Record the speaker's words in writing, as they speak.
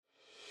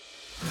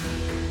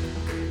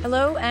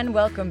Hello and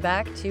welcome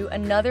back to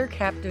another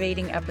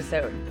captivating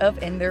episode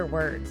of In Their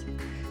Words,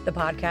 the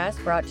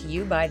podcast brought to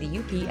you by the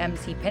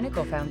UPMC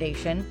Pinnacle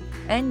Foundation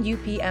and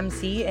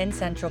UPMC in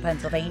Central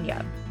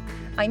Pennsylvania.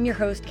 I'm your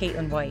host,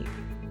 Caitlin White,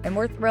 and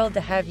we're thrilled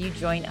to have you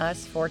join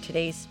us for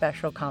today's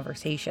special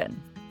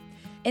conversation.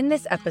 In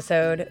this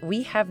episode,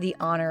 we have the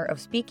honor of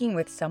speaking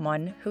with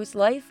someone whose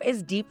life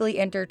is deeply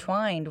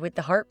intertwined with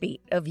the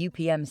heartbeat of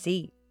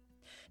UPMC.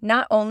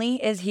 Not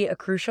only is he a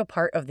crucial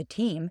part of the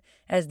team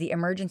as the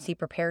Emergency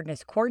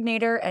Preparedness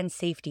Coordinator and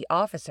Safety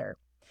Officer,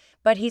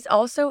 but he's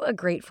also a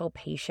grateful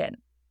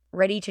patient,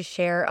 ready to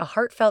share a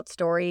heartfelt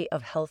story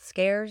of health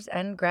scares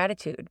and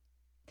gratitude.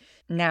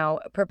 Now,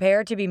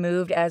 prepare to be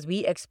moved as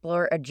we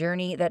explore a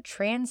journey that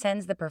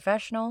transcends the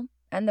professional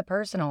and the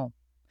personal.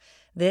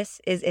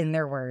 This is In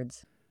Their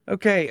Words.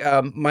 Okay,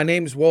 my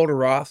name is Walter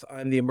Roth.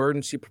 I'm the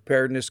Emergency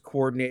Preparedness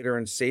Coordinator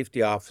and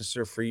Safety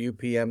Officer for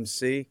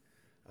UPMC.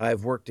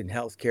 I've worked in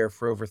healthcare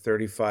for over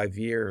 35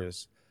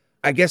 years.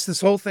 I guess this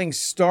whole thing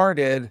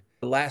started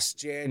last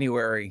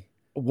January.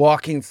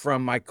 Walking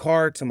from my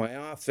car to my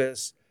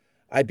office,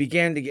 I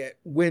began to get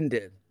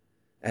winded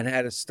and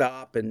had to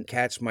stop and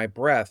catch my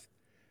breath.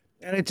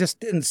 And it just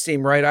didn't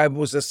seem right. I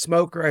was a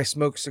smoker. I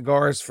smoked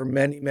cigars for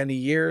many, many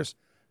years.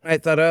 I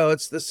thought,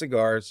 it's the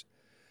cigars.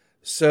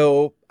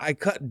 So I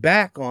cut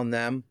back on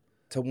them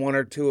to one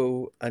or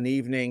two an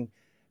evening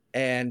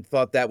and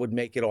thought that would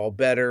make it all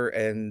better.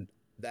 And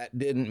that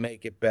didn't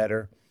make it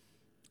better.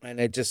 And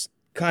it just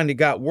kind of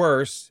got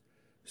worse.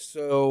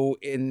 So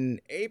in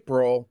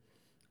April,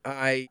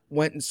 I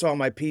went and saw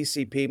my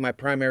PCP, my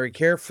primary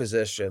care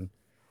physician.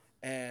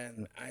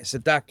 And I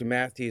said, Dr.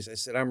 Matthews, I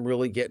said, I'm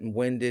really getting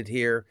winded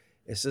here.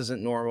 This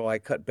isn't normal. I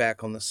cut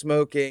back on the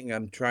smoking.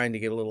 I'm trying to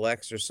get a little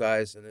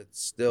exercise, and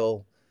it's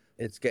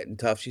getting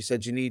tough. She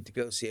said, you need to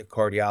go see a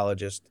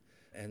cardiologist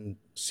and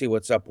see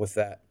what's up with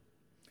that.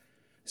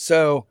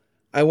 So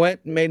I went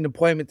and made an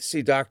appointment to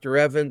see Dr.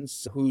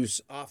 Evans, whose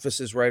office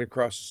is right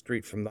across the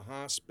street from the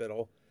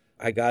hospital.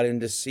 I got in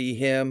to see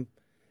him,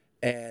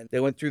 and they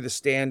went through the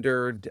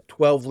standard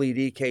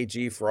 12-lead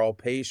EKG for all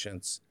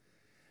patients.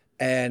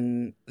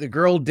 And the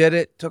girl did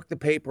it, took the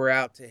paper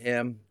out to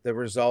him, the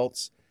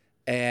results,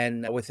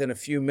 and within a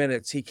few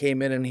minutes, he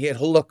came in and he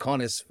had a look on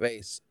his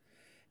face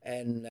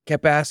and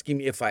kept asking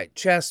me if I had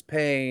chest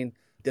pain,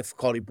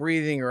 difficulty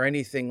breathing, or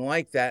anything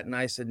like that. And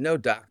I said, no,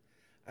 doc.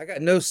 I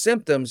got no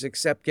symptoms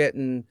except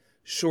getting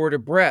short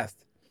of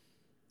breath.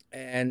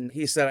 And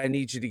he said, I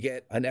need you to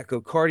get an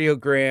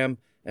echocardiogram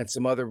and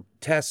some other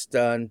tests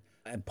done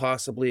and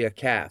possibly a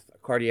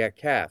cardiac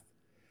cath.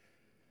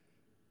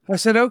 I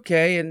said,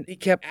 okay. And he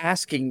kept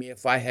asking me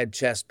if I had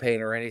chest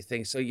pain or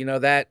anything. So,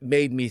 that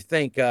made me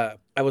think. I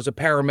was a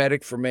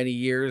paramedic for many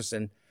years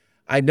and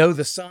I know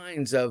the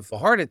signs of a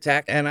heart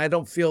attack, and I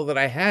don't feel that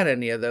I had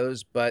any of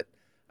those, but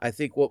I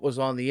think what was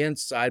on the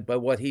inside by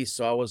what he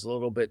saw was a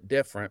little bit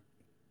different.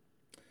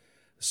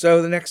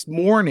 So the next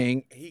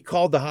morning, he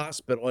called the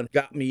hospital and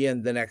got me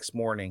in the next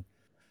morning.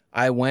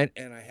 I went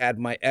and I had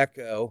my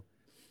echo.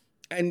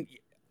 And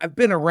I've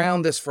been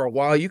around this for a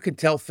while. You can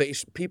tell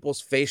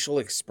people's facial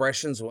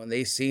expressions when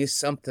they see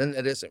something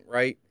that isn't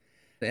right.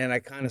 And I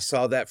kind of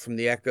saw that from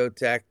the echo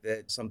tech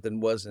that something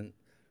wasn't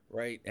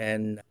right.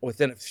 And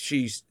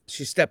she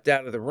stepped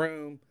out of the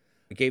room,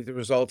 gave the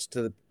results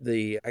to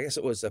I guess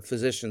it was a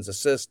physician's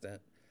assistant.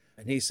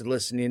 And he said,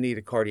 listen, you need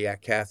a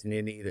cardiac cath and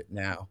you need it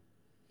now.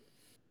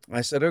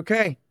 I said,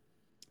 okay.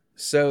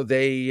 So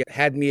they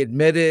had me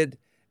admitted,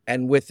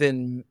 and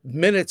within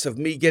minutes of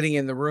me getting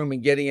in the room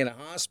and getting in a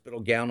hospital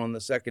gown on the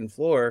second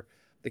floor,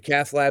 the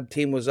cath lab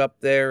team was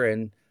up there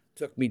and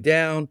took me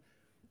down,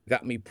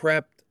 got me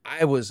prepped.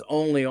 I was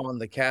only on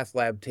the cath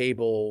lab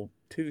table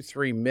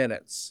 2-3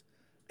 minutes.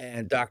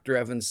 And Dr.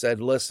 Evans said,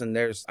 listen,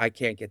 I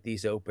can't get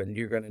these open.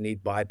 You're going to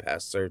need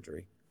bypass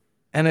surgery.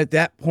 And at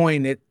that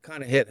point, it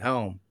kind of hit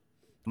home.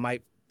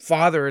 My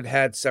father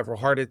had several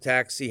heart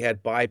attacks. He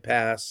had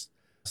bypass,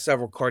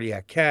 several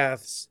cardiac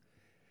caths,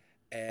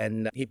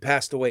 and he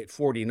passed away at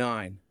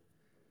 49.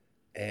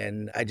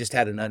 And I just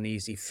had an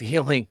uneasy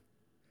feeling.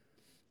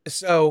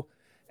 So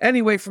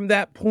anyway, from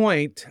that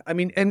point,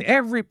 and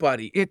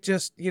everybody, it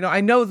just,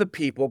 I know the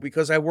people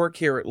because I work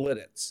here at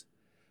Lititiz,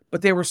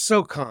 but they were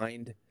so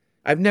kind.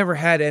 I've never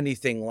had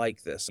anything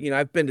like this.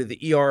 I've been to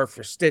the ER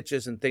for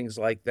stitches and things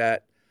like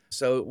that.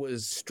 So it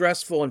was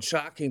stressful and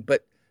shocking,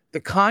 but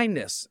the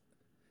kindness,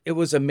 it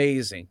was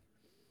amazing.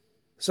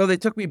 So they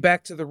took me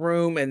back to the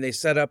room and they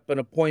set up an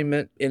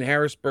appointment in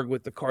Harrisburg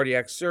with the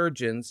cardiac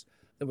surgeons.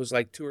 It was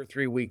like 2 or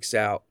 3 weeks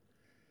out.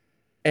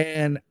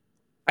 And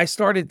I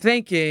started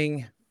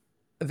thinking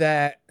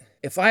that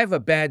if I have a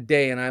bad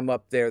day and I'm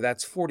up there,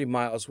 that's 40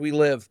 miles. We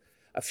live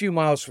a few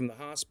miles from the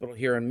hospital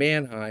here in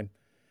Mannheim.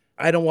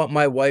 I don't want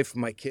my wife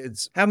and my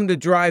kids having to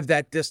drive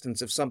that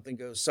distance if something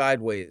goes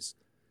sideways.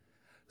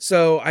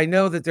 So I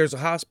know that there's a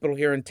hospital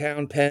here in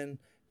town, Penn,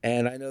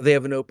 and I know they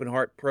have an open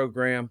heart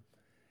program.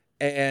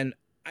 And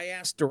I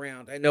asked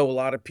around. I know a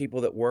lot of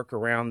people that work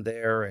around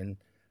there, and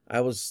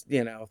I was,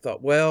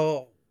 thought,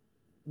 well,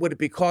 Would it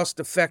be cost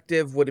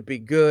effective? Would it be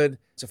good?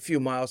 It's a few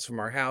miles from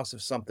our house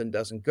if something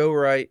doesn't go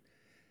right.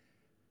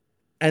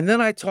 And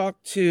then I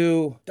talked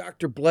to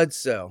Dr.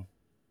 Bledsoe.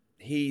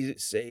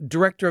 He's a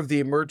director of the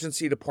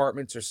emergency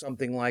departments or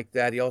something like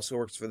that. He also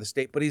works for the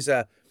state, but he's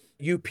a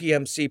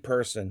UPMC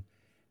person.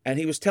 And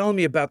he was telling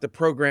me about the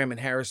program in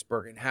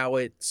Harrisburg and how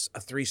it's a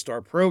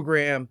 3-star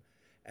program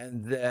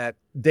and that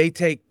they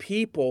take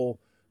people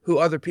who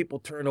other people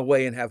turn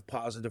away and have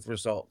positive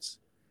results.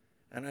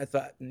 And I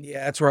thought,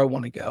 yeah, that's where I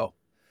want to go.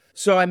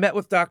 So I met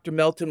with Dr.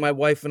 Melton. My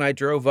wife and I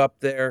drove up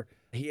there.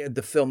 He had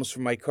the films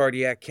from my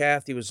cardiac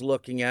cath. He was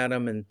looking at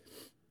them, and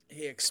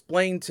he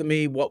explained to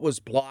me what was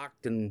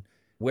blocked and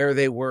where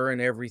they were and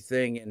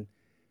everything. And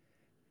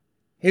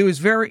he was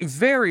very,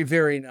 very,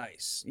 very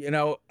nice. You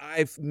know,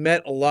 I've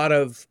met a lot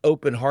of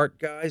open heart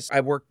guys. I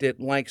worked at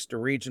Lancaster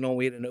Regional.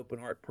 We had an open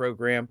heart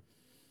program.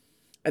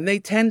 And they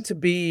tend to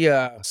be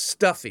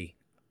stuffy.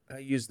 I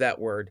use that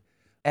word.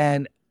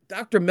 And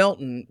Dr.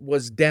 Melton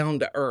was down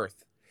to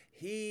earth.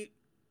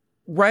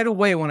 Right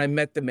away when I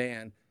met the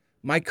man,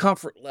 my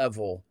comfort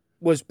level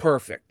was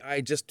perfect.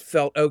 I just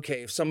felt,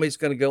 okay, if somebody's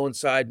going to go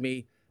inside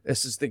me,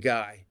 this is the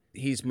guy.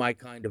 He's my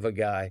kind of a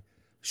guy.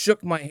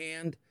 Shook my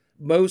hand.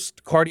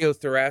 Most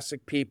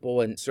cardiothoracic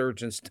people and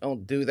surgeons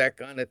don't do that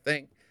kind of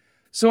thing.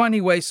 So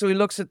anyway, he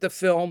looks at the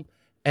film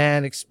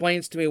and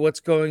explains to me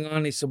what's going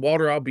on. He said,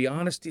 Walter, I'll be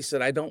honest. He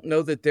said, I don't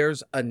know that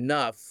there's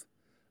enough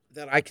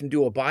that I can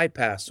do a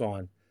bypass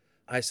on.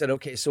 I said,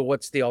 okay, so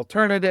what's the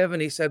alternative?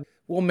 And he said,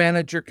 we'll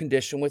manage your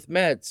condition with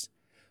meds.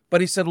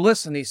 But he said,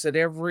 listen, he said,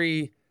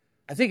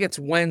 I think it's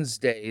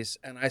Wednesdays,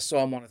 and I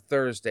saw him on a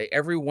Thursday.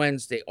 Every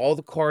Wednesday, all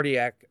the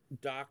cardiac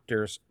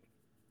doctors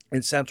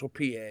in Central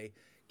PA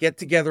get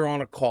together on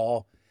a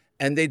call,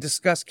 and they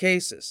discuss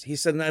cases. He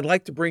said, and I'd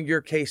like to bring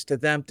your case to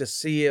them to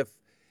see if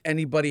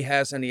anybody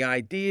has any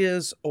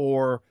ideas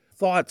or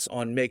thoughts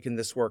on making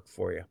this work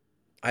for you.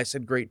 I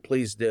said, great,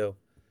 please do.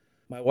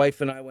 My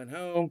wife and I went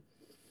home,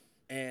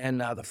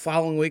 and the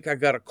following week I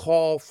got a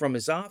call from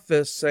his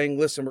office saying,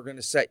 listen, we're going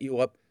to set you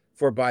up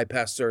for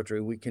bypass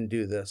surgery. We can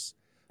do this.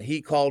 He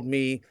called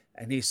me,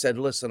 and he said,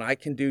 listen, I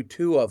can do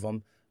 2 of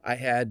them.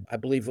 I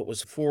believe it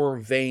was 4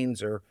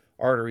 veins or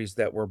arteries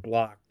that were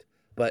blocked.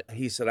 But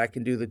he said, I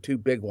can do the 2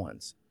 big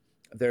ones.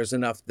 There's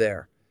enough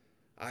there.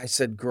 I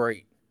said,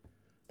 great.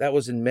 That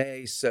was in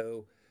May.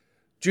 So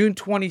June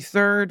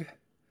 23rd,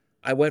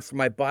 I went for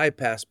my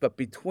bypass. But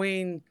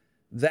between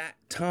that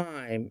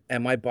time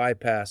and my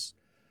bypass,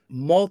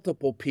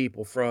 multiple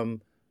people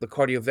from the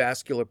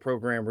cardiovascular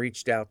program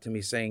reached out to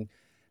me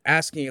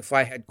asking if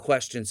I had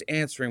questions,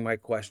 answering my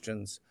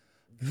questions.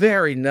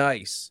 Very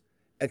nice.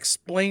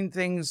 Explained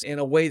things in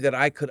a way that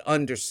I could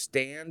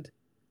understand.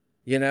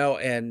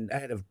 And I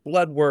had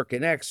blood work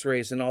and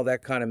x-rays and all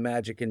that kind of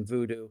magic and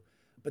voodoo.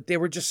 But they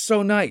were just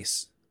so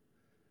nice.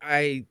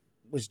 I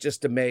was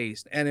just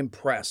amazed and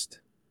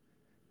impressed.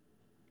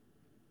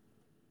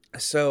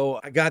 So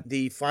I got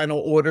the final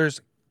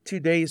orders 2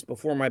 days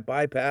before my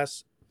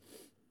bypass.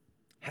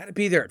 Had to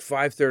be there at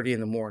 5:30 in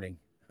the morning.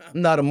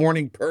 I'm not a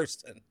morning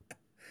person.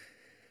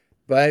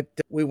 But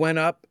we went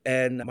up,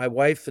 and my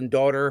wife and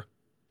daughter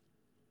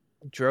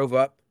drove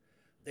up.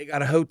 They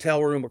got a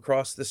hotel room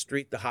across the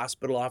street. The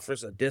hospital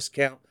offers a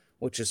discount,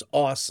 which is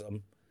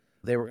awesome.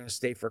 They were going to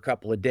stay for a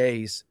couple of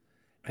days.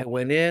 I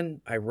went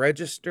in, I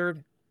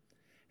registered,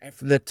 and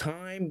from the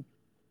time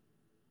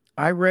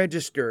I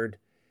registered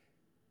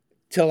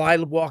till I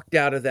walked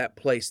out of that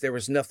place, there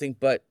was nothing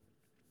but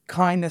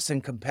kindness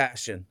and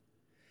compassion.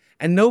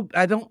 And no,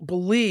 I don't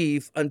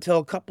believe until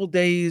a couple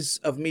days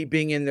of me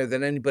being in there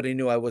that anybody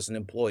knew I was an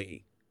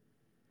employee.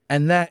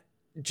 And that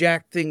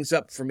jacked things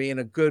up for me in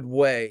a good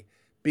way,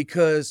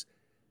 because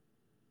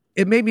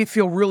it made me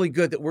feel really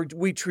good that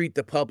we treat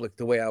the public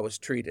the way I was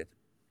treated.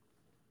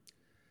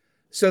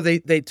 So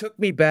they took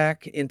me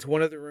back into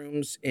one of the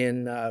rooms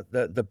in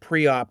the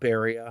pre-op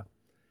area,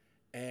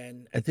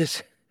 and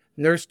this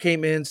nurse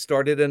came in,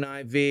 started an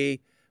IV,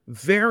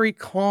 very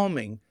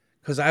calming,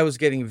 because I was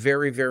getting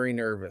very, very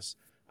nervous.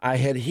 I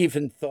had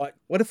even thought,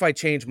 what if I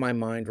change my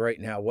mind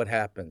right now? What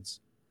happens?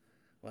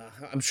 Well,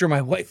 I'm sure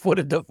my wife would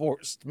have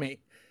divorced me,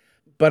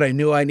 but I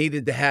knew I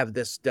needed to have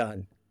this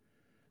done.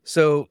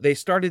 So they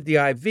started the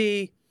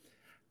IV,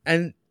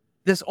 and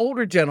this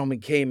older gentleman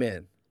came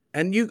in,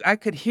 and I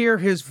could hear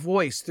his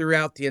voice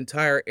throughout the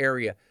entire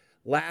area,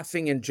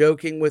 laughing and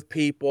joking with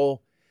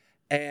people,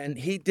 and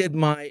he did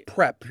my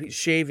prep,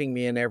 shaving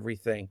me and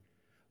everything.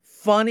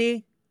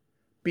 Funny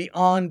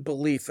beyond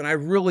belief, and I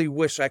really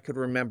wish I could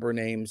remember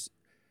names,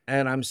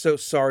 and I'm so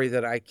sorry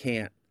that I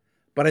can't.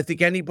 But I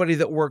think anybody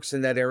that works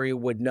in that area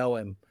would know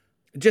him.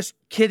 Just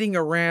kidding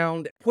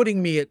around,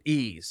 putting me at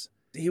ease.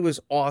 He was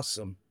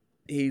awesome.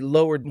 He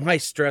lowered my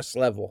stress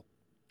level.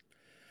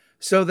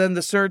 So then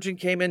the surgeon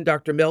came in,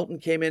 Dr. Melton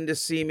came in to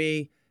see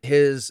me.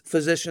 His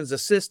physician's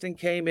assistant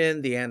came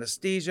in, the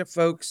anesthesia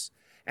folks,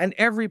 and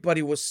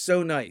everybody was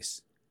so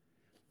nice.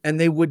 And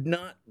they would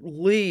not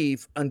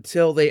leave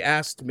until they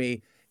asked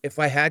me if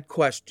I had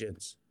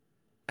questions.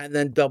 And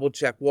then double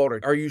check, Walter,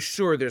 are you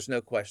sure there's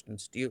no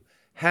questions? Do you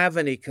have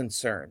any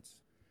concerns?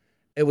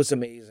 It was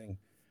amazing.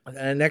 And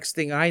the next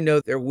thing I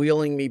know, they're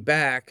wheeling me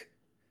back.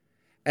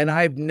 And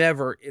I've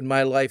never in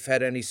my life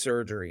had any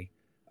surgery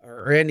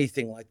or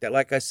anything like that.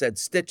 Like I said,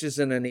 stitches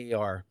in an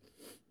ER.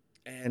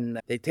 And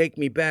they take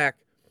me back.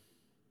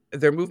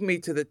 They're moving me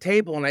to the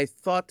table. And I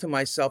thought to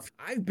myself,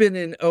 I've been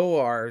in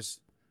ORs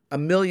a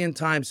million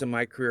times in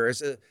my career.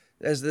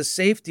 As the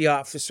safety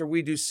officer,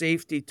 we do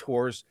safety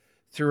tours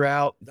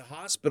throughout the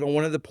hospital.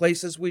 One of the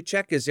places we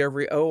check is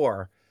every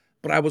OR.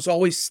 But I was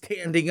always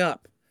standing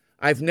up.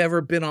 I've never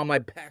been on my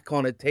back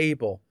on a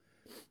table.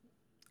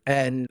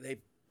 And they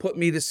put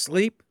me to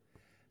sleep.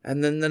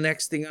 And then the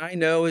next thing I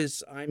know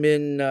is I'm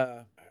in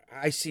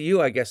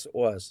ICU, I guess it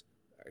was.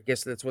 I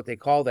guess that's what they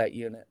call that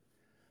unit,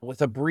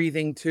 with a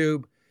breathing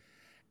tube.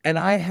 And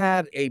I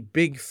had a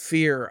big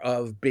fear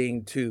of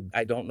being tubed.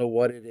 I don't know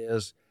what it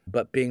is,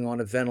 but being on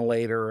a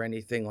ventilator or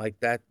anything like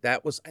that,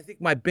 that was, I think,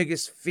 my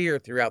biggest fear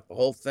throughout the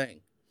whole thing.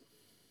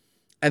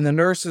 And the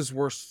nurses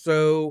were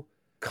so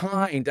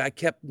kind. I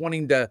kept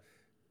wanting to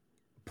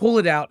pull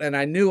it out, and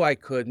I knew I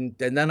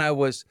couldn't. And then I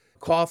was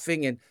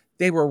coughing, and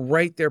they were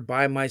right there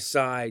by my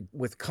side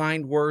with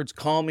kind words,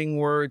 calming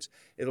words.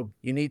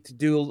 You need to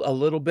do a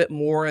little bit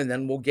more, and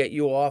then we'll get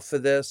you off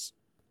of this.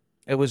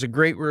 It was a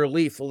great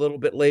relief. A little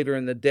bit later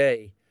in the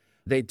day,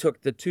 they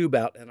took the tube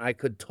out, and I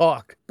could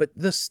talk. But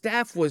the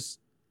staff was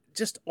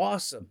just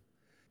awesome,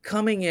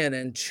 coming in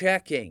and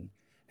checking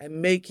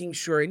and making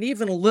sure, and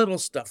even little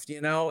stuff,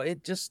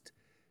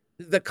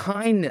 the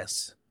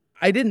kindness.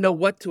 I didn't know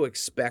what to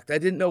expect. I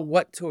didn't know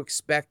what to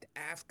expect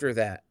after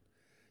that.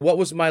 What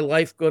was my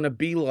life going to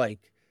be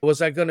like?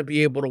 Was I going to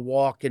be able to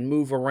walk and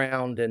move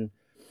around and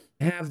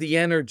have the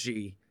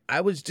energy?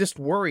 I was just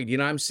worried.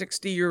 I'm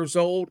 60 years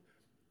old.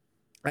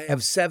 I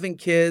have 7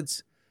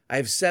 kids. I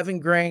have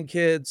 7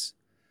 grandkids.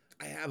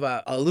 I have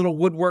a little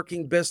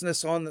woodworking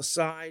business on the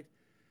side.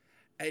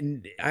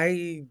 And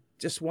I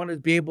just wanted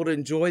to be able to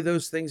enjoy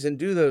those things and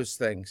do those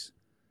things.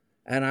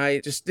 And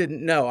I just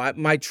didn't know.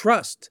 My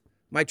trust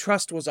was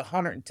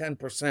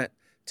 110%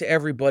 to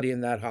everybody in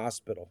that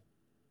hospital.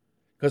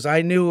 Because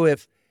I knew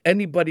if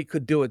anybody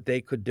could do it,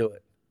 they could do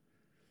it.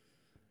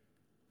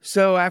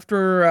 So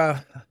after,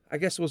 I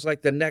guess it was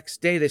like the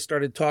next day, they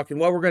started talking,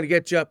 well, we're going to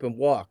get you up and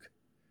walk.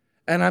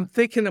 And I'm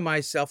thinking to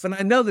myself, and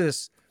I know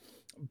this,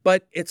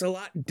 but it's a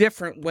lot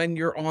different when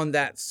you're on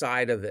that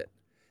side of it.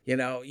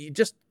 You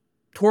just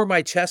tore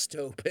my chest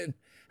open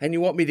and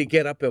you want me to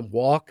get up and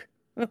walk.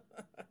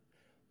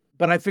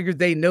 But I figured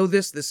they know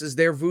this. This is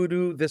their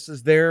voodoo. This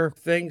is their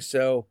thing.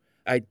 So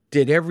I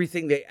did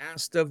everything they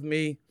asked of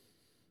me,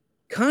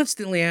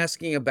 constantly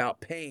asking about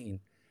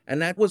pain.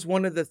 And that was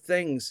one of the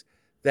things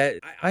that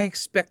I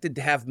expected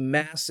to have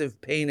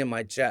massive pain in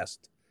my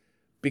chest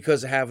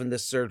because of having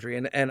this surgery,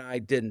 and I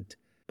didn't.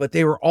 But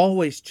they were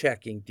always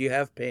checking, do you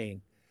have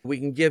pain? We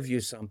can give you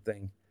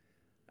something.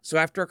 So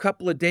after a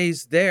couple of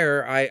days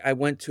there, I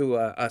went to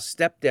a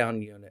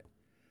step-down unit.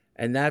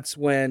 And that's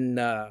when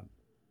the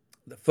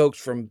folks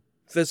from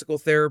physical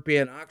therapy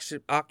and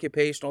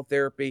occupational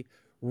therapy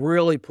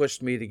really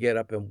pushed me to get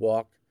up and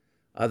walk.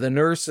 The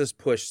nurses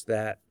pushed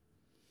that.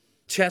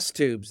 Chest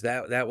tubes,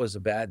 that was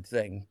a bad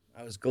thing.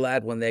 I was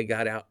glad when they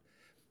got out.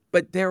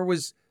 But there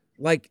was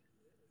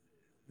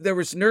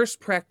nurse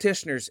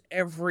practitioners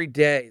every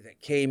day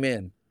that came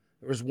in.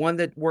 There was one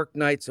that worked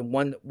nights and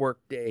one that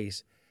worked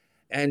days.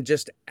 And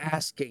just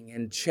asking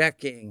and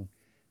checking.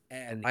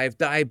 And I have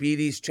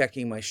diabetes,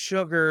 checking my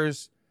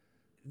sugars.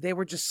 They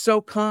were just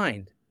so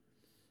kind.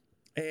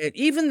 And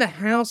even the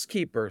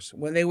housekeepers,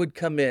 when they would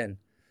come in,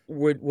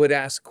 would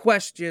ask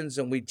questions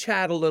and we'd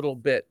chat a little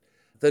bit.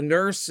 The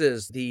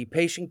nurses, the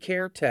patient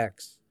care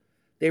techs,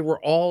 they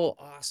were all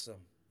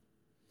awesome.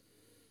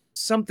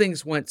 Some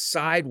things went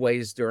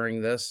sideways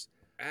during this.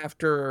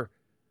 After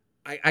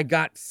I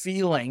got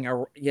feeling,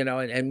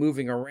 and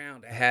moving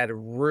around, I had a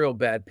real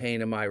bad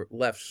pain in my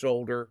left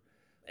shoulder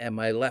and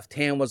my left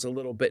hand was a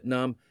little bit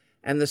numb.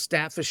 And the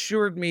staff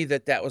assured me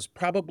that that was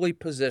probably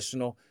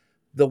positional.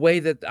 The way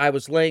that I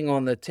was laying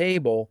on the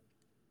table,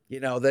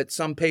 that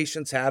some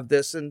patients have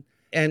this and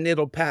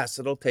it'll pass.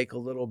 It'll take a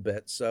little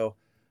bit. So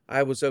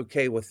I was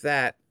okay with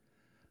that.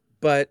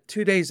 But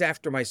 2 days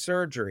after my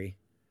surgery,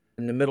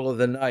 in the middle of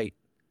the night,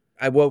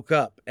 I woke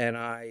up and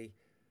I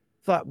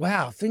thought,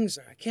 wow,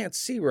 I can't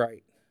see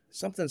right.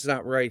 Something's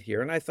not right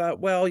here. And I thought,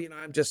 well,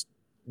 I'm just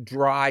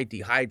dry,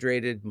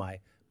 dehydrated. My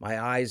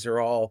eyes are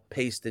all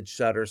pasted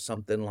shut or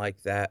something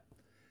like that.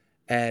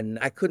 And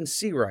I couldn't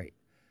see right.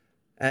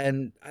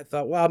 And I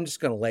thought, well, I'm just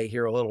going to lay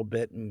here a little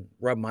bit and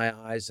rub my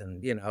eyes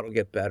and, it'll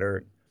get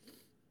better.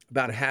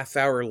 About a half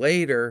hour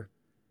later,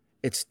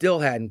 it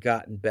still hadn't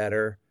gotten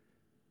better.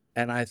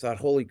 And I thought,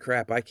 holy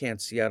crap, I can't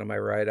see out of my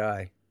right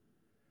eye.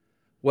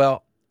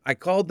 Well, I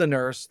called the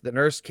nurse. The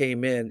nurse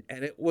came in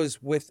and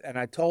and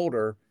I told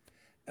her,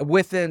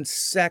 within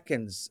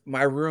seconds,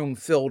 my room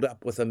filled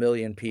up with 1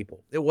 million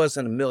people. It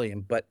wasn't 1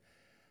 million, but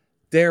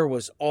there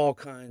was all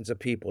kinds of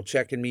people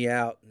checking me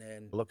out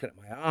and looking at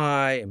my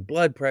eye and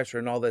blood pressure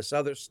and all this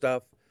other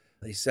stuff.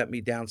 They sent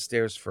me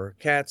downstairs for a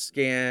CAT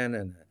scan,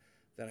 and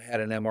then I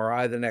had an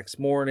MRI the next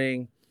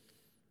morning.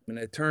 And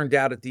it turned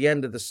out at the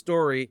end of the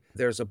story,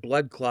 there's a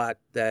blood clot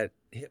that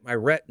hit my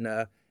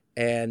retina,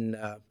 and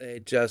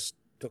it just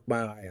took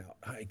my eye out.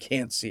 I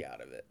can't see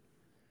out of it.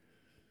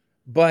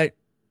 But,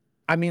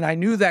 I mean, I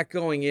knew that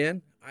going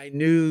in. I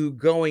knew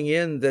going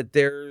in that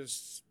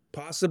there's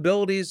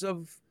possibilities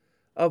of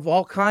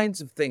all kinds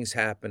of things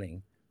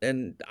happening.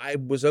 And I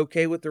was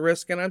okay with the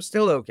risk, and I'm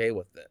still okay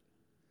with it.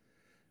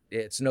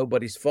 It's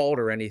nobody's fault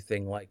or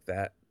anything like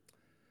that.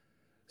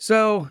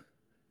 So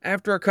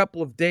after a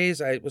couple of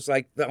days, I was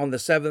like, on the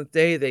 7th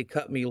day, they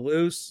cut me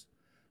loose,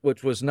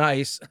 which was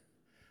nice.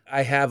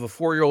 I have a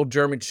 4-year-old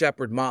German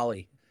Shepherd,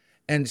 Molly,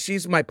 and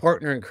she's my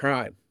partner in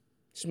crime.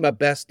 She's my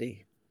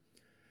bestie.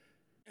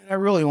 And I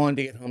really wanted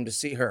to get home to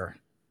see her.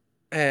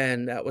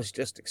 And that was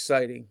just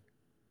exciting.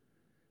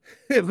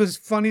 It was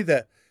funny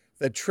that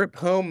the trip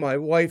home, my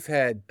wife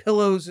had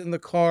pillows in the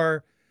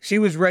car. She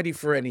was ready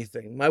for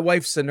anything. My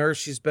wife's a nurse.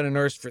 She's been a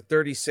nurse for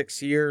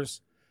 36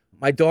 years.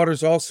 My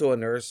daughter's also a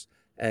nurse,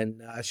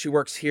 and she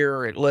works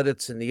here at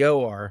Lititiz in the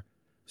OR.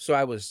 So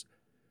I was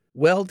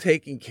well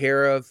taken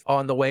care of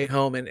on the way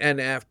home and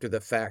after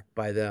the fact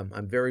by them.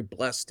 I'm very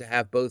blessed to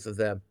have both of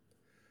them.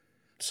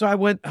 So I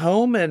went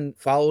home and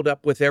followed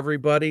up with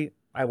everybody.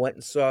 I went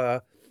and saw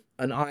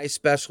an eye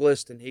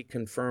specialist, and he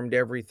confirmed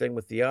everything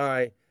with the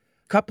eye. A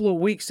couple of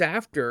weeks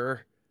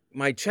after,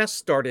 my chest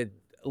started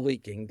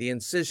leaking. The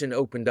incision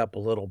opened up a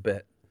little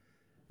bit,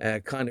 and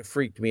it kind of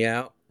freaked me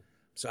out.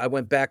 So I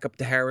went back up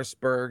to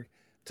Harrisburg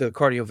to the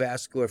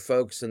cardiovascular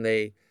folks, and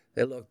they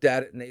looked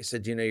at it and they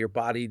said, your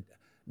body,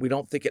 we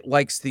don't think it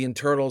likes the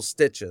internal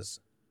stitches.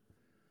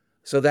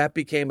 So that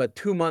became a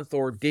 2-month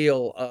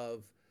ordeal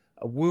of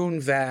a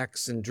wound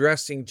vacs and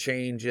dressing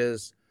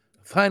changes.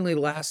 Finally,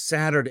 last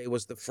Saturday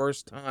was the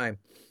first time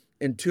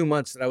in 2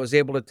 months that I was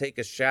able to take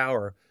a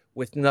shower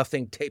with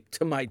nothing taped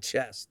to my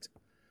chest.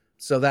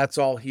 So that's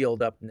all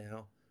healed up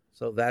now.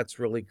 So that's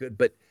really good.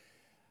 But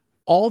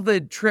all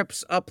the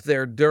trips up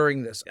there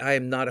during this, I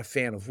am not a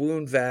fan of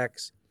wound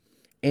vacs.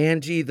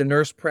 Angie, the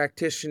nurse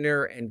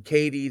practitioner, and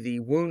Katie, the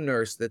wound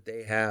nurse that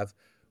they have,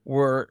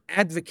 were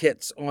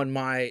advocates on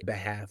my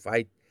behalf.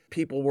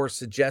 People were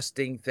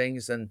suggesting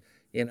things, and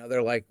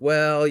they're like,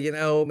 well,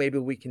 maybe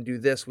we can do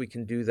this, we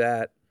can do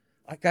that.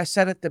 Like I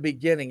said at the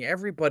beginning,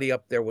 everybody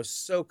up there was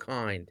so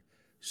kind,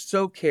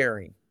 so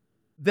caring.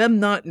 Them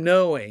not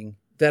knowing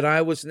that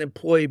I was an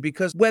employee,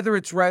 because whether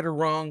it's right or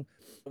wrong,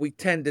 we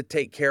tend to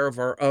take care of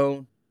our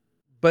own.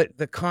 But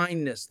the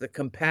kindness, the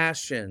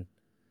compassion,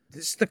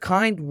 just the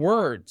kind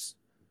words,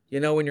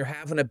 when you're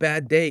having a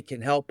bad day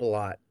can help a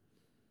lot.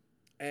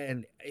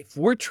 And if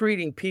we're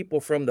treating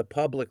people from the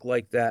public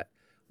like that,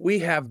 we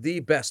have the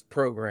best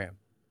program.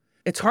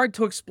 It's hard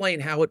to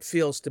explain how it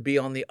feels to be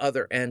on the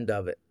other end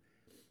of it.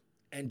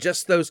 And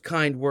just those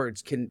kind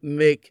words can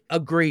make a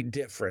great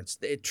difference.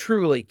 It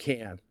truly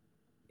can.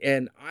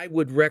 And I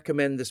would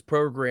recommend this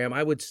program.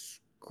 I would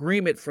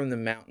scream it from the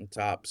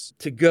mountaintops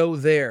to go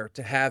there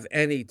to have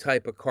any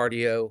type of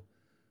cardio,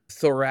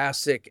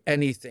 thoracic,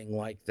 anything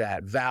like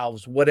that,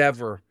 valves,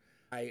 whatever.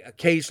 I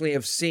occasionally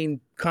have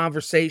seen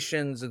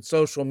conversations and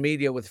social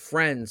media with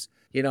friends.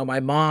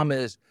 My mom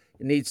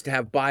needs to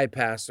have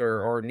bypass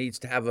or needs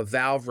to have a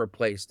valve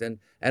replaced. And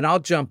I'll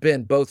jump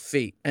in both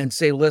feet and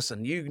say,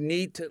 listen, you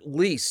need to at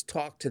least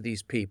talk to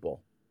these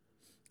people.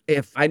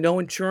 If I know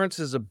insurance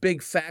is a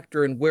big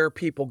factor in where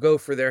people go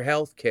for their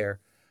health care,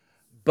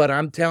 but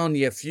I'm telling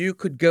you, if you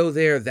could go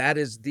there, that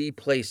is the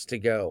place to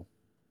go.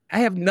 I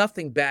have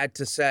nothing bad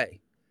to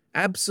say.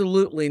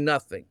 Absolutely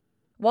nothing.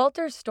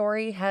 Walter's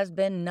story has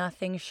been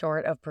nothing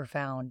short of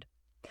profound.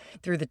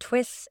 Through the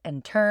twists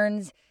and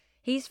turns,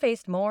 he's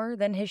faced more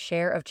than his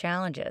share of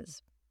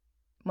challenges.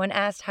 When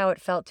asked how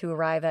it felt to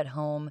arrive at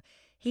home,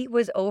 he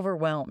was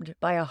overwhelmed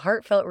by a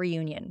heartfelt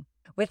reunion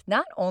with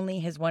not only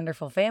his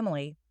wonderful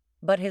family,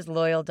 but his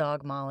loyal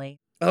dog,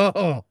 Molly.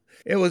 Oh,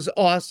 it was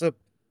awesome.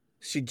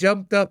 She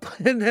jumped up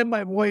and then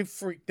my wife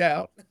freaked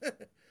out.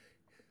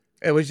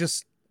 It was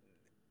just,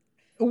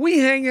 we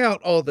hang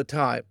out all the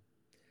time.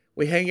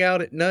 We hang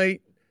out at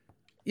night.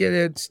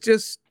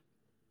 It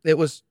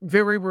was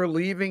very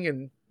relieving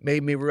and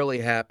made me really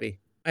happy.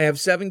 I have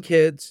 7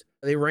 kids.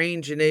 They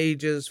range in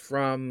ages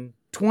from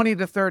 20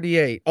 to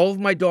 38. All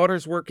of my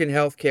daughters work in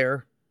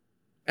healthcare,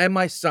 and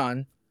my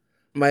son.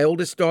 My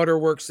oldest daughter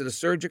works at a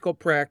surgical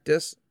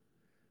practice.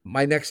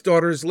 My next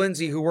daughter is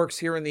Lindsay, who works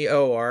here in the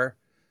OR.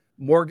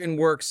 Morgan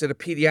works at a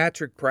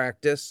pediatric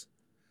practice.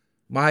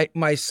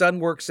 My son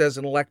works as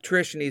an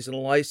electrician. He's a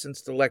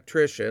licensed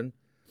electrician.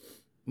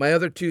 My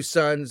other 2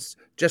 sons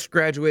just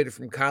graduated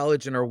from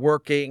college and are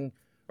working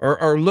or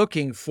are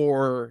looking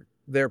for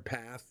their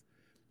path.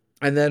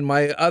 And then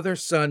my other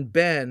son,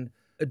 Ben,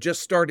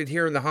 just started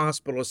here in the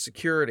hospital as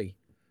security.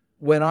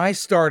 When I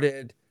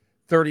started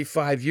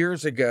 35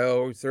 years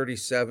ago,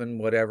 37,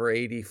 whatever,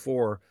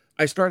 84,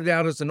 I started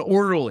out as an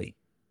orderly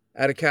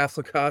at a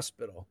Catholic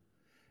hospital.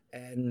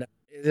 And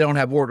they don't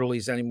have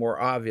orderlies anymore,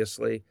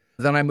 obviously.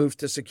 Then I moved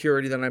to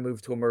security. Then I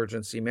moved to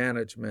emergency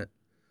management.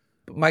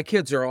 But my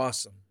kids are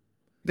awesome.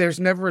 There's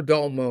never a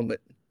dull moment.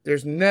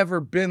 There's never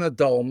been a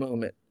dull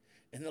moment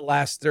in the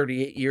last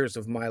 38 years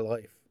of my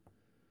life.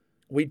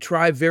 We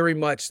try very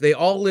much. They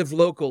all live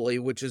locally,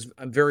 which is,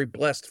 I'm very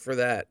blessed for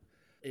that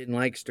in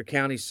Lancaster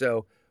County.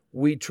 So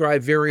we try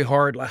very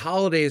hard. Like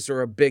holidays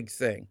are a big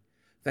thing.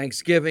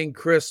 Thanksgiving,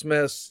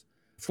 Christmas,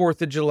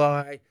 4th of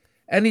July.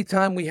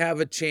 Anytime we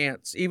have a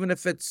chance, even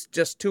if it's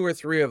just 2 or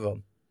 3 of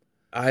them,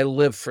 I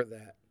live for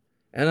that.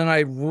 And then I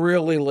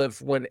really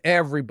live when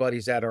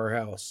everybody's at our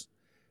house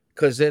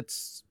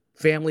because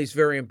family's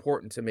very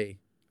important to me.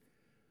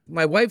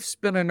 My wife's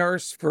been a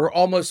nurse for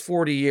almost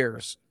 40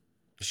 years.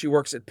 She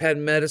works at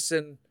Penn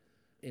Medicine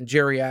in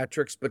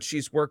geriatrics, but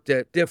she's worked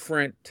at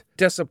different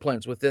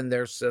disciplines within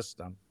their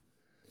system.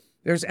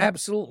 There's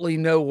absolutely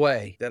no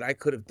way that I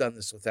could have done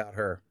this without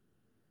her.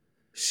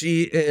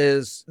 She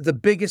is the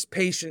biggest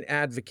patient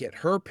advocate,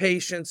 her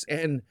patients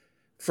and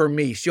for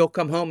me. She'll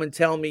come home and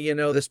tell me,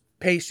 this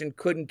patient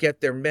couldn't get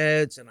their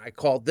meds and I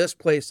called this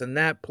place and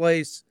that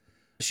place.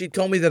 She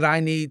told me that I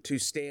need to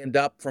stand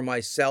up for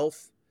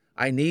myself.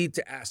 I need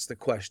to ask the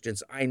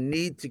questions. I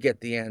need to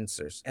get the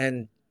answers.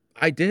 And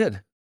I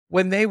did.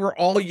 When they were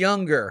all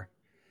younger,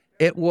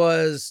 it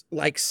was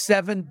like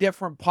 7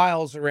 different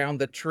piles around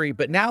the tree.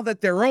 But now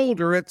that they're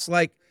older, it's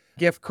like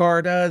gift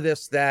card,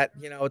 this, that,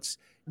 it's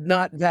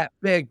not that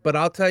big. But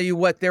I'll tell you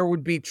what, there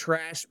would be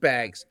trash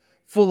bags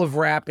full of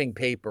wrapping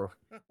paper.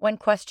 When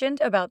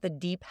questioned about the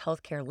deep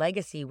healthcare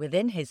legacy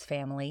within his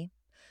family,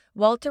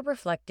 Walter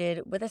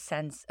reflected with a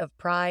sense of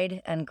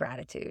pride and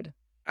gratitude.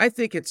 I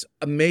think it's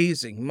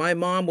amazing. My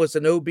mom was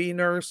an OB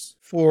nurse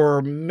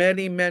for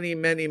many, many,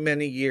 many,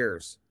 many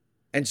years.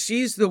 And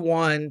she's the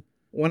one,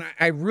 when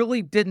I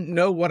really didn't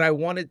know what I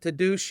wanted to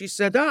do, she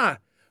said,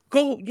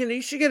 go,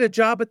 you should get a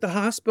job at the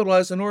hospital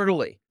as an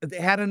orderly.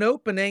 They had an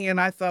opening and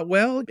I thought,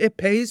 well, it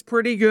pays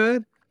pretty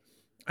good.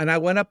 And I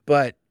went up,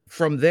 but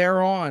from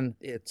there on,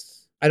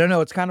 it's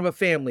kind of a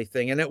family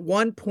thing. And at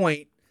one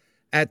point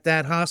at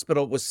that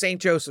hospital, it was St.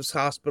 Joseph's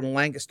Hospital,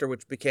 Lancaster,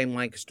 which became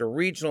Lancaster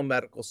Regional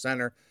Medical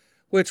Center,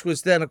 which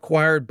was then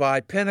acquired by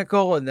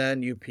Pinnacle and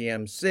then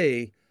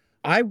UPMC.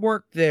 I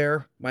worked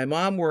there. My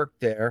mom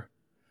worked there.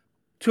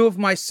 2 of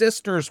my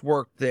sisters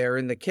worked there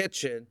in the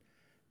kitchen,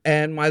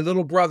 and my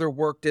little brother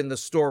worked in the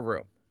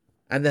storeroom.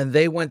 And then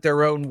they went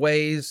their own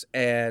ways,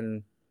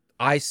 and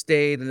I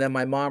stayed, and then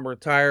my mom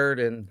retired,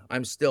 and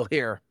I'm still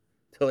here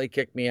till they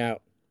kicked me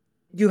out.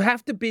 You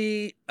have to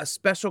be a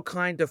special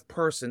kind of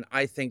person,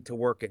 I think, to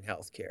work in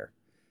healthcare,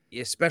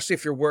 especially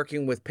if you're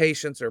working with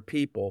patients or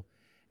people.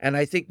 And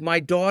I think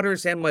my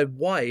daughters and my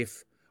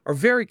wife are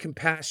very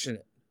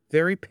compassionate,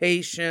 very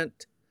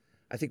patient.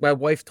 I think my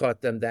wife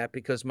taught them that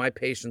because my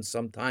patience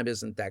sometimes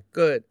isn't that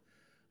good.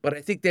 But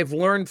I think they've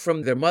learned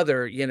from their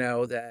mother,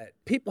 that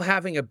people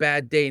having a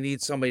bad day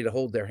need somebody to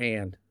hold their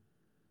hand.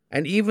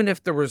 And even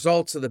if the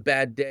results of the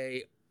bad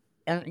day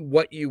aren't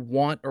what you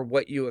want or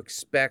what you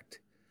expect,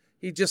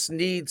 you just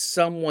need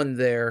someone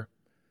there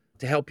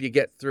to help you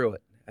get through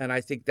it. And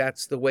I think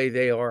that's the way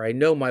they are. I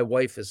know my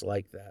wife is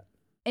like that.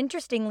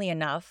 Interestingly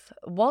enough,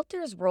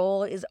 Walter's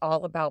role is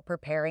all about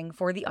preparing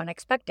for the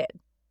unexpected.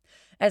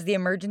 As the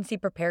Emergency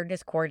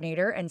Preparedness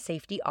Coordinator and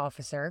Safety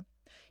Officer,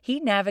 he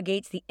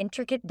navigates the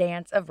intricate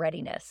dance of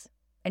readiness,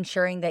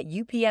 ensuring that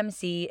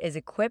UPMC is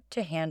equipped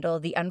to handle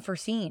the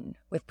unforeseen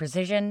with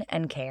precision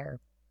and care.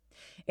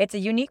 It's a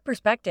unique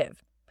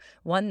perspective,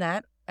 one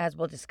that, as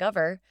we'll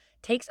discover,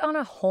 takes on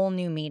a whole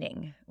new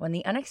meaning when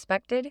the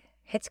unexpected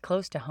hits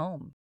close to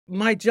home.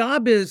 My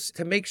job is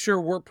to make sure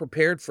we're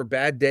prepared for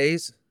bad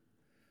days.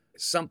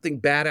 Something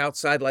bad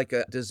outside like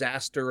a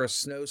disaster, a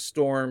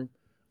snowstorm,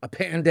 a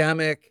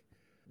pandemic,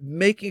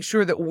 making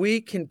sure that we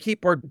can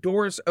keep our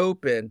doors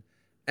open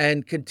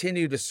and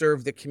continue to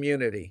serve the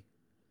community.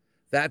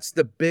 That's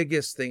the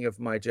biggest thing of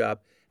my job.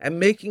 And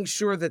making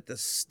sure that the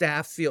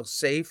staff feel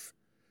safe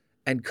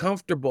and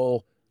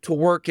comfortable to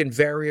work in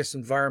various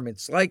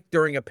environments, like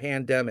during a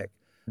pandemic.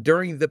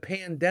 During the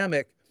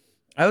pandemic,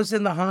 I was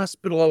in the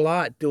hospital a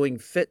lot doing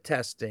fit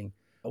testing,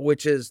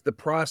 which is the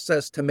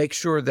process to make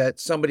sure that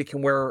somebody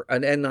can wear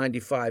an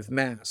N95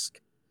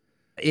 mask.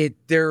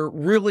 There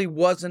really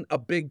wasn't a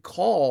big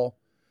call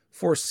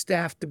for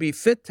staff to be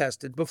fit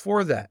tested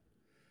before that.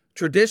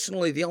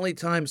 Traditionally, the only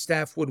time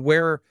staff would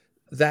wear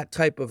that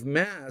type of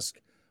mask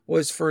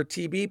was for a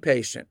TB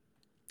patient.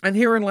 And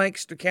here in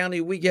Lancaster County,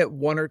 we get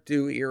 1 or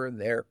 2 here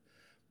and there.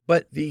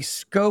 But the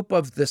scope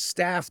of the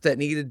staff that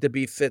needed to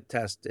be fit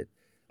tested,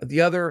 the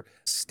other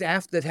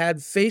staff that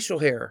had facial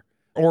hair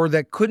or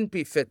that couldn't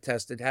be fit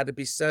tested had to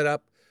be set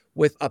up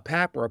with a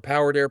PAP or a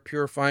powered air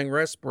purifying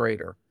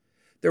respirator.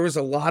 There was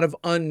a lot of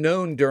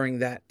unknown during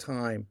that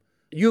time.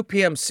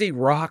 UPMC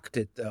rocked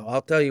it, though.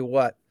 I'll tell you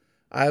what,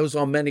 I was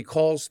on many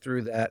calls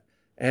through that,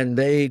 and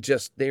they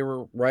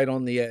were right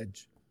on the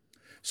edge.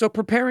 So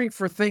preparing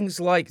for things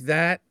like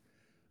that,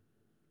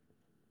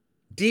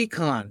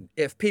 decon,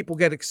 if people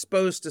get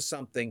exposed to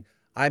something,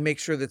 I make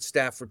sure that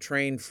staff are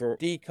trained for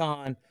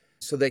decon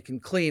so they can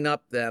clean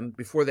up them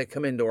before they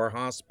come into our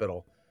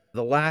hospital.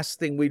 The last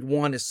thing we'd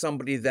want is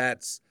somebody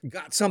that's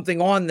got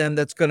something on them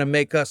that's going to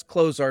make us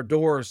close our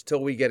doors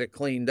till we get it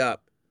cleaned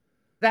up.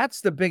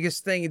 That's the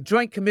biggest thing.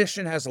 Joint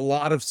Commission has a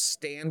lot of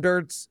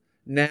standards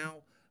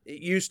now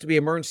It used to be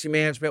emergency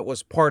management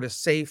was part of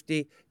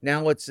safety.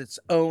 Now it's its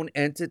own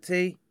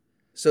entity.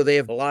 So they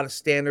have a lot of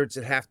standards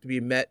that have to be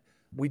met.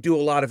 We do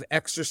a lot of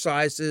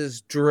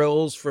exercises,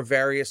 drills for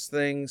various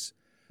things,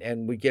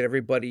 and we get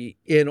everybody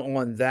in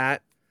on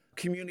that.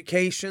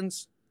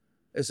 Communications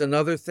is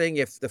another thing.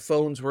 If the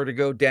phones were to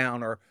go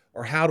down, or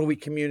how do we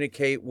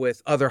communicate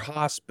with other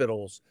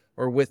hospitals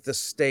or with the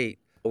state?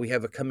 We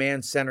have a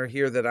command center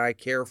here that I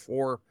care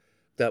for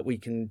that we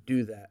can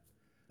do that.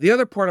 The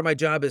other part of my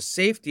job as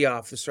safety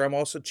officer, I'm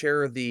also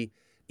chair of the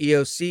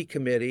EOC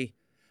committee,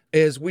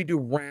 is we do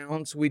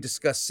rounds. We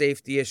discuss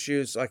safety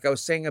issues. Like I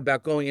was saying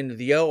about going into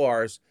the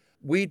ORs,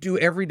 we do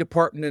every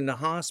department in the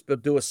hospital,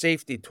 do a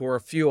safety tour,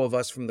 a few of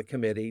us from the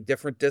committee,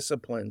 different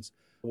disciplines.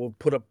 We'll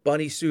put a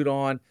bunny suit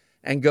on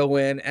and go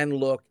in and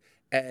look.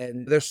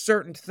 And there's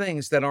certain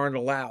things that aren't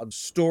allowed.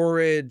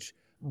 Storage,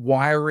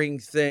 wiring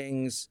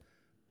things,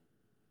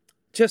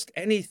 just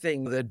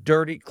anything. The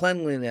dirty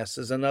cleanliness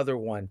is another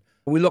one.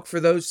 We look for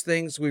those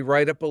things. We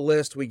write up a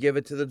list. We give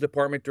it to the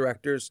department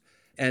directors,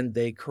 and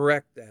they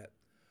correct that.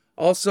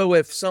 Also,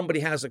 if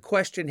somebody has a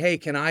question, hey,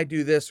 can I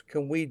do this?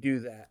 Can we do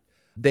that?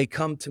 They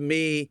come to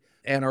me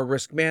and our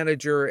risk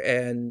manager,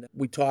 and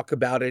we talk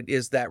about it.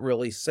 Is that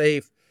really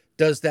safe?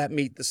 Does that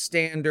meet the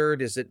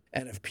standard? Is it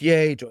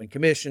NFPA, Joint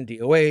Commission,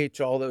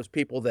 DOH, all those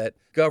people that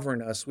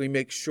govern us? We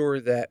make sure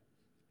that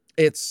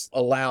it's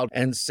allowed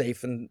and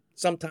safe. And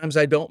sometimes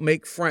I don't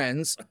make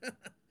friends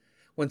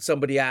when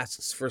somebody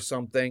asks for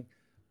something,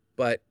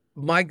 but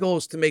my goal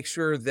is to make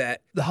sure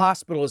that the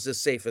hospital is as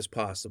safe as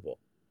possible.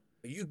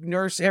 You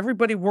nurse,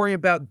 everybody worry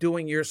about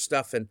doing your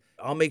stuff, and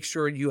I'll make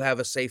sure you have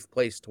a safe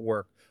place to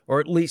work,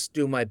 or at least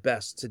do my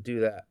best to do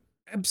that.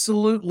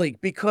 Absolutely,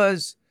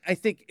 because I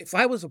think if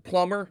I was a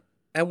plumber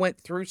and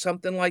went through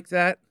something like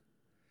that,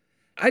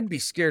 I'd be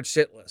scared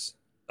shitless.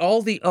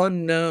 All the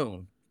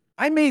unknown.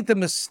 I made the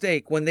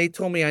mistake when they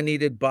told me I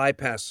needed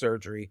bypass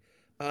surgery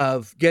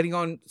of getting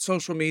on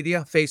social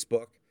media,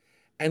 Facebook,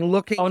 and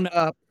looking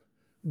up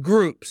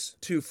groups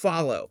to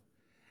follow.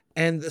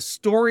 And the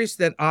stories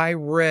that I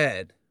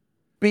read,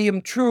 be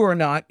them true or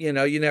not, you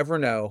never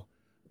know,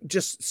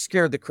 just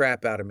scared the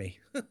crap out of me.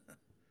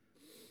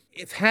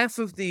 If half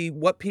of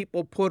what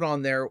people put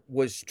on there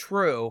was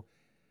true,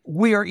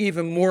 we are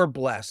even more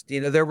blessed.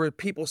 There were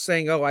people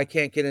saying, oh, I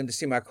can't get in to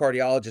see my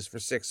cardiologist for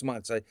 6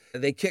 months.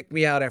 They kicked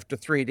me out after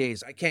 3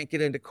 days. I can't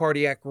get into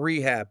cardiac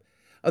rehab.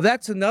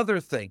 That's another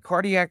thing,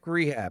 cardiac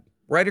rehab.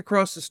 Right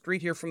across the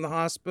street here from the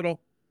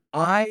hospital.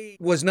 I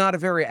was not a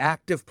very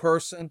active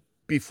person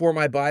before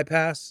my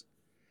bypass.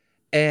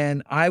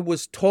 And I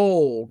was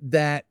told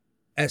that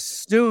as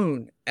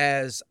soon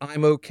as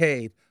I'm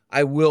okayed,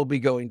 I will be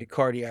going to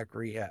cardiac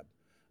rehab.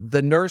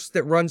 The nurse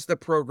that runs the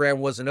program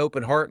was an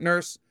open heart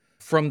nurse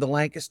from the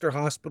Lancaster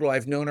Hospital.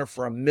 I've known her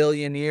for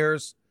 1,000,000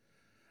 years,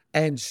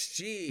 and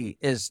she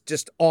is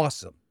just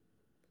awesome.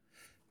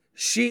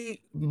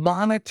 She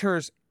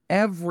monitors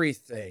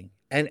everything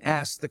and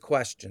asks the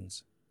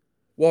questions.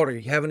 Walter,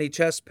 you have any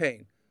chest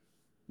pain?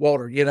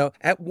 Walter,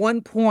 at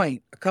one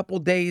point, a couple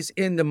days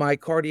into my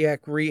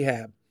cardiac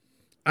rehab,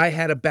 I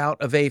had a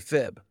bout of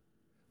AFib,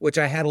 which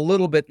I had a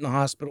little bit in the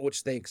hospital,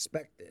 which they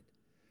expected.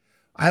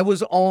 I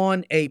was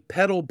on a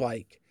pedal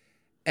bike,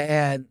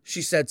 and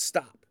she said,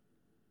 stop.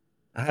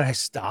 And I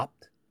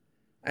stopped,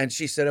 and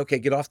she said, okay,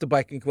 get off the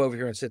bike and come over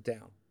here and sit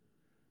down.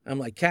 I'm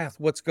like, Kath,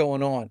 what's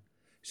going on?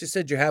 She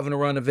said, you're having a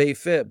run of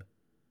AFib.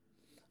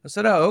 I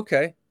said, oh,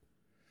 okay.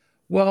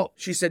 Well,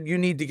 she said, you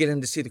need to get in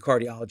to see the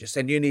cardiologist,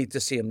 and you need to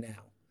see him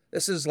now.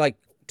 This is like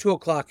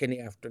 2:00 in the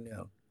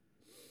afternoon.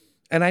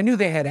 And I knew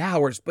they had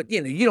hours, but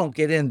you don't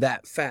get in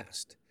that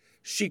fast.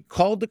 She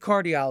called the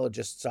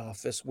cardiologist's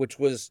office, which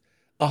was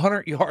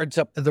 100 yards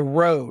up the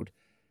road.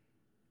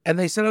 And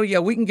they said, oh yeah,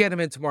 we can get him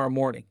in tomorrow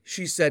morning.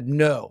 She said,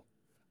 no,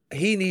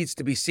 he needs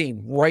to be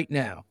seen right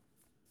now.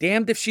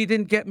 Damned if she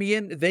didn't get me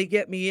in. They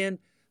get me in.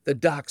 The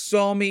doc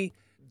saw me,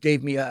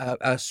 gave me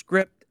a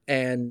script,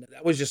 and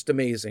that was just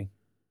amazing.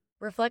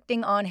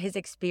 Reflecting on his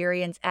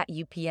experience at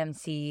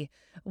UPMC,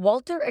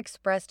 Walter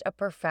expressed a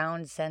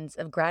profound sense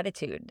of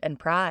gratitude and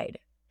pride,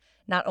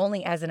 not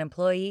only as an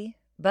employee,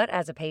 but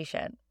as a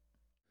patient.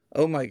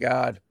 Oh my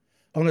God.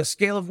 On a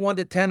scale of 1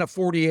 to 10, a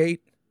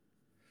 48,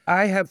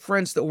 I have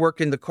friends that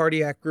work in the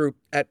cardiac group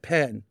at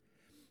Penn,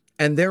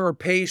 and there are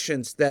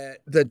patients that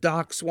the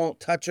docs won't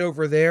touch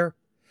over there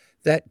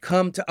that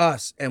come to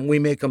us and we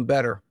make them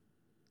better.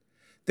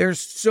 There's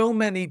so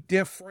many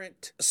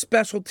different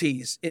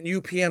specialties in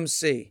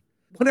UPMC.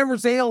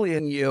 Whatever's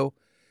ailing you,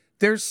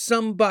 there's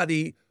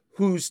somebody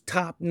who's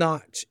top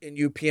notch in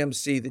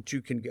UPMC that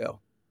you can go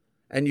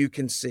and you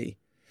can see.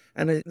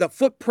 And the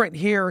footprint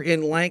here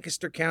in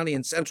Lancaster County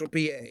and Central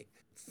PA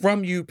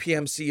from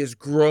UPMC is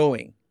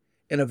growing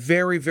in a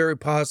very, very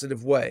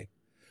positive way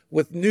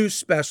with new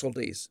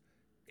specialties.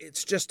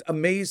 It's just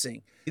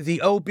amazing.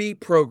 The OB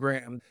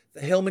program,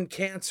 the Hillman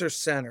Cancer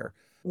Center,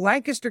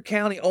 Lancaster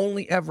County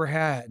only ever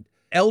had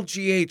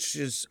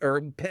LGH's or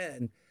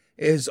Penn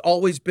has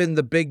always been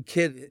the big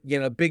kid,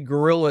 big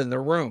gorilla in the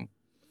room.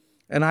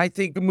 And I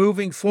think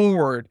moving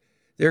forward,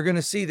 they're going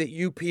to see that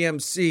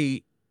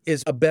UPMC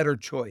is a better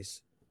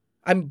choice.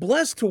 I'm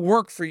blessed to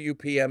work for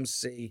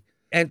UPMC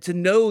and to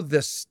know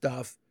this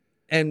stuff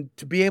and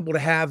to be able to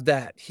have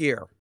that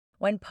here.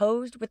 When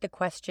posed with the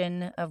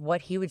question of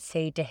what he would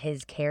say to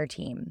his care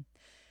team,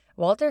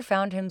 Walter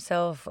found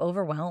himself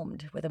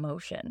overwhelmed with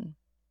emotion.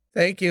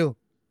 Thank you.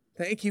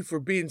 Thank you for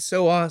being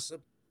so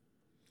awesome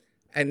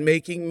and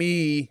making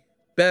me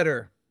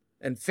better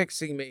and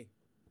fixing me.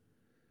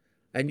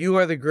 And you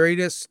are the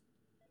greatest.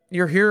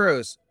 You're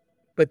heroes.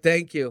 But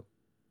thank you.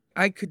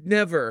 I could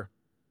never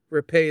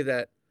repay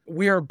that.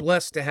 We are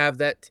blessed to have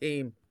that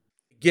team.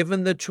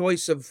 Given the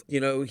choice of,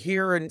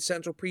 here in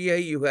Central PA,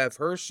 you have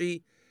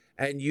Hershey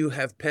and you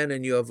have Penn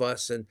and you have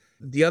us. And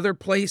the other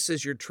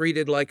places, you're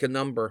treated like a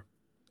number.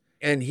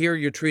 And here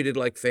you're treated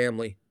like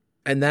family.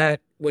 And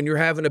that when you're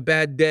having a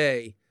bad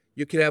day,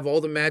 you can have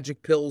all the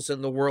magic pills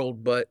in the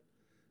world, but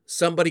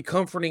somebody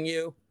comforting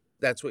you,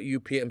 that's what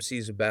UPMC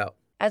is about.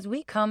 As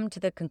we come to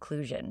the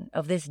conclusion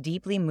of this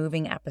deeply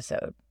moving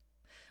episode,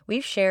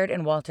 we've shared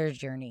in Walter's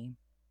journey,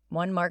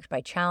 one marked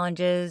by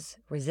challenges,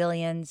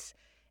 resilience,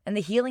 and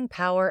the healing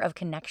power of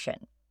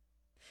connection.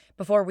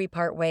 Before we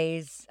part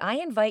ways, I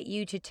invite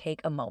you to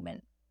take a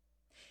moment.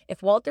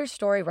 If Walter's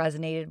story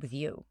resonated with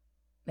you,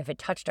 if it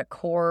touched a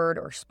chord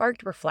or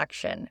sparked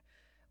reflection,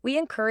 we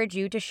encourage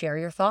you to share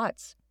your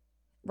thoughts.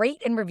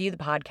 Rate and review the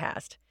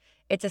podcast.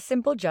 It's a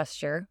simple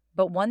gesture,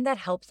 but one that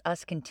helps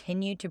us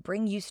continue to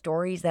bring you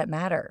stories that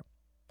matter.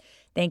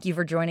 Thank you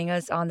for joining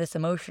us on this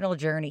emotional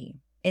journey,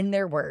 in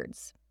their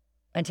words.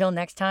 Until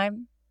next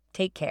time,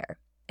 take care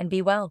and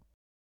be well.